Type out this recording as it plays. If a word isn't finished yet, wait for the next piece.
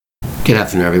Good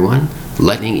afternoon, everyone.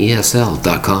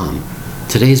 LightningESL.com.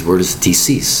 Today's word is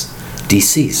decease.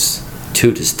 Decease.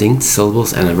 Two distinct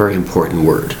syllables and a very important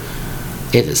word.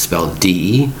 It is spelled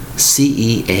D-E-C-E-A-S-E.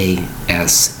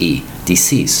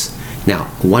 Decease. Now,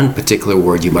 one particular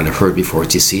word you might have heard before,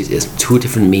 decease, is two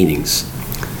different meanings.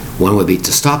 One would be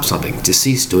to stop something.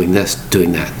 Decease doing this,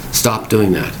 doing that. Stop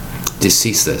doing that.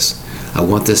 Decease this. I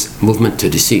want this movement to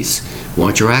decease.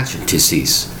 Want your action to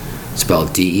cease.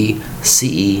 Spelled D-E-C-E-A-S-E.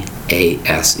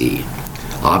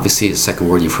 Obviously, the second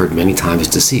word you've heard many times is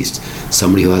deceased.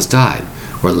 Somebody who has died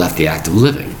or left the act of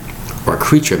living, or a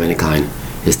creature of any kind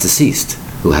is deceased,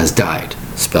 who has died.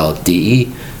 Spelled D-E-C-E-A-S-E.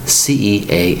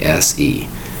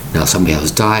 Now, somebody who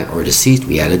has died or deceased,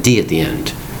 we add a D at the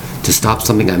end. To stop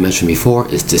something I mentioned before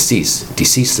is decease.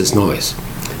 Decease this noise.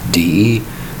 D-E-C-E-A-S-E.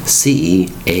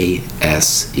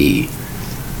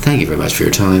 Thank you very much for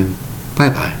your time.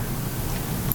 Bye-bye.